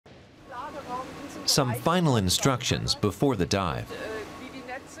Some final instructions before the dive.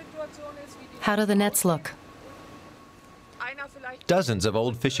 How do the nets look? Dozens of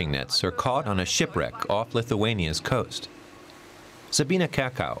old fishing nets are caught on a shipwreck off Lithuania's coast. Sabina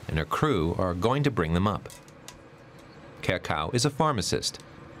Kerkau and her crew are going to bring them up. Kerkau is a pharmacist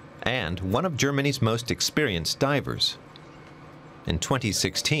and one of Germany's most experienced divers. In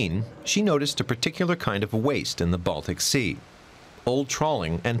 2016, she noticed a particular kind of waste in the Baltic Sea, old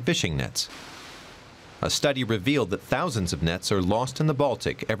trawling and fishing nets. A study revealed that thousands of nets are lost in the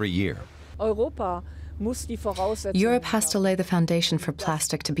Baltic every year. Europe has to lay the foundation for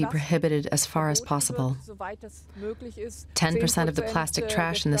plastic to be prohibited as far as possible. 10% of the plastic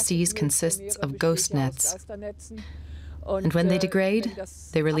trash in the seas consists of ghost nets. And when they degrade,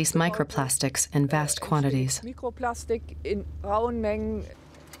 they release microplastics in vast quantities.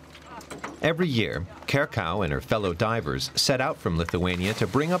 Every year, Kerkau and her fellow divers set out from Lithuania to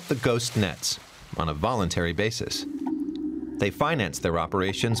bring up the ghost nets on a voluntary basis. They finance their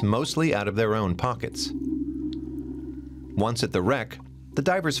operations mostly out of their own pockets. Once at the wreck, the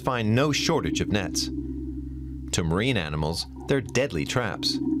divers find no shortage of nets. To marine animals, they're deadly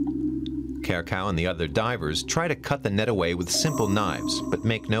traps. Kerkau and the other divers try to cut the net away with simple knives, but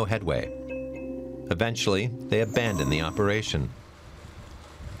make no headway. Eventually, they abandon the operation.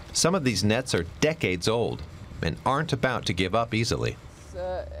 Some of these nets are decades old and aren't about to give up easily.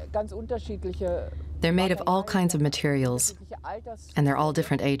 They're made of all kinds of materials, and they're all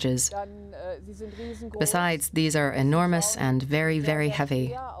different ages. Besides, these are enormous and very, very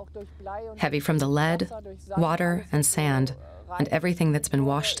heavy. Heavy from the lead, water, and sand, and everything that's been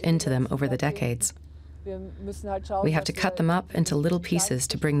washed into them over the decades. We have to cut them up into little pieces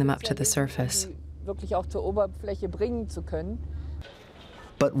to bring them up to the surface.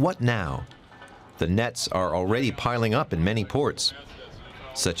 But what now? The nets are already piling up in many ports,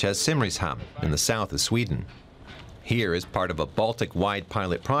 such as Simrishamn in the south of Sweden. Here, as part of a Baltic-wide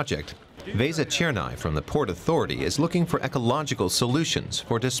pilot project, Vesa Chernai from the Port Authority is looking for ecological solutions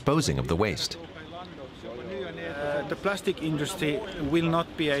for disposing of the waste. The plastic industry will not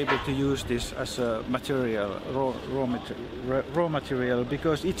be able to use this as a material, raw material,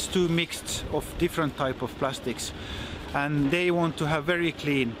 because it's too mixed of different type of plastics, and they want to have very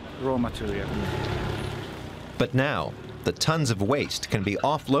clean raw material. But now, the tons of waste can be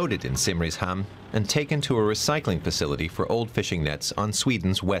offloaded in Simrishamn and taken to a recycling facility for old fishing nets on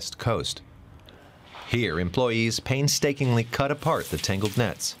Sweden's west coast. Here, employees painstakingly cut apart the tangled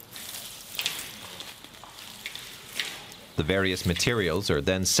nets. The various materials are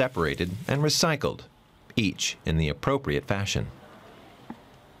then separated and recycled, each in the appropriate fashion.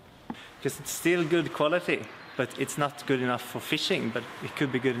 Because it's still good quality, but it's not good enough for fishing, but it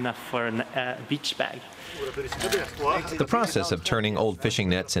could be good enough for a beach bag. The process of turning old fishing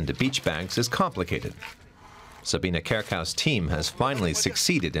nets into beach bags is complicated. Sabina Kerkau's team has finally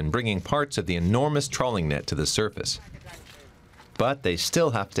succeeded in bringing parts of the enormous trawling net to the surface. But they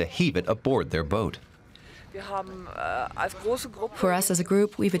still have to heave it aboard their boat. For us as a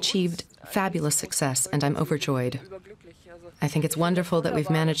group, we've achieved fabulous success, and I'm overjoyed. I think it's wonderful that we've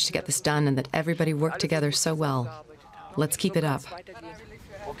managed to get this done and that everybody worked together so well. Let's keep it up.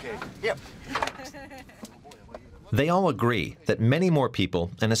 They all agree that many more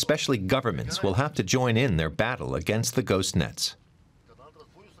people, and especially governments, will have to join in their battle against the ghost nets.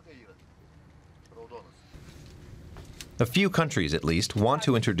 A few countries, at least, want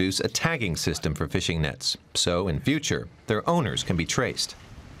to introduce a tagging system for fishing nets, so in future, their owners can be traced.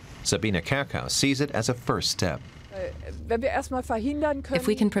 Sabina Kerkau sees it as a first step. If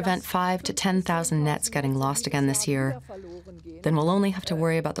we can prevent 5,000 to 10,000 nets getting lost again this year, then we'll only have to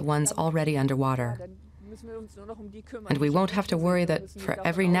worry about the ones already underwater. And we won't have to worry that for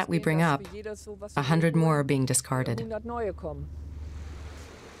every net we bring up, 100 more are being discarded.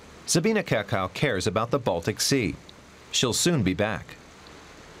 Sabina Kerkau cares about the Baltic Sea. She'll soon be back.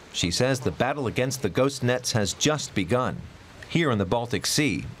 She says the battle against the ghost nets has just begun, here in the Baltic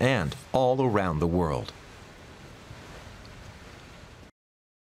Sea and all around the world.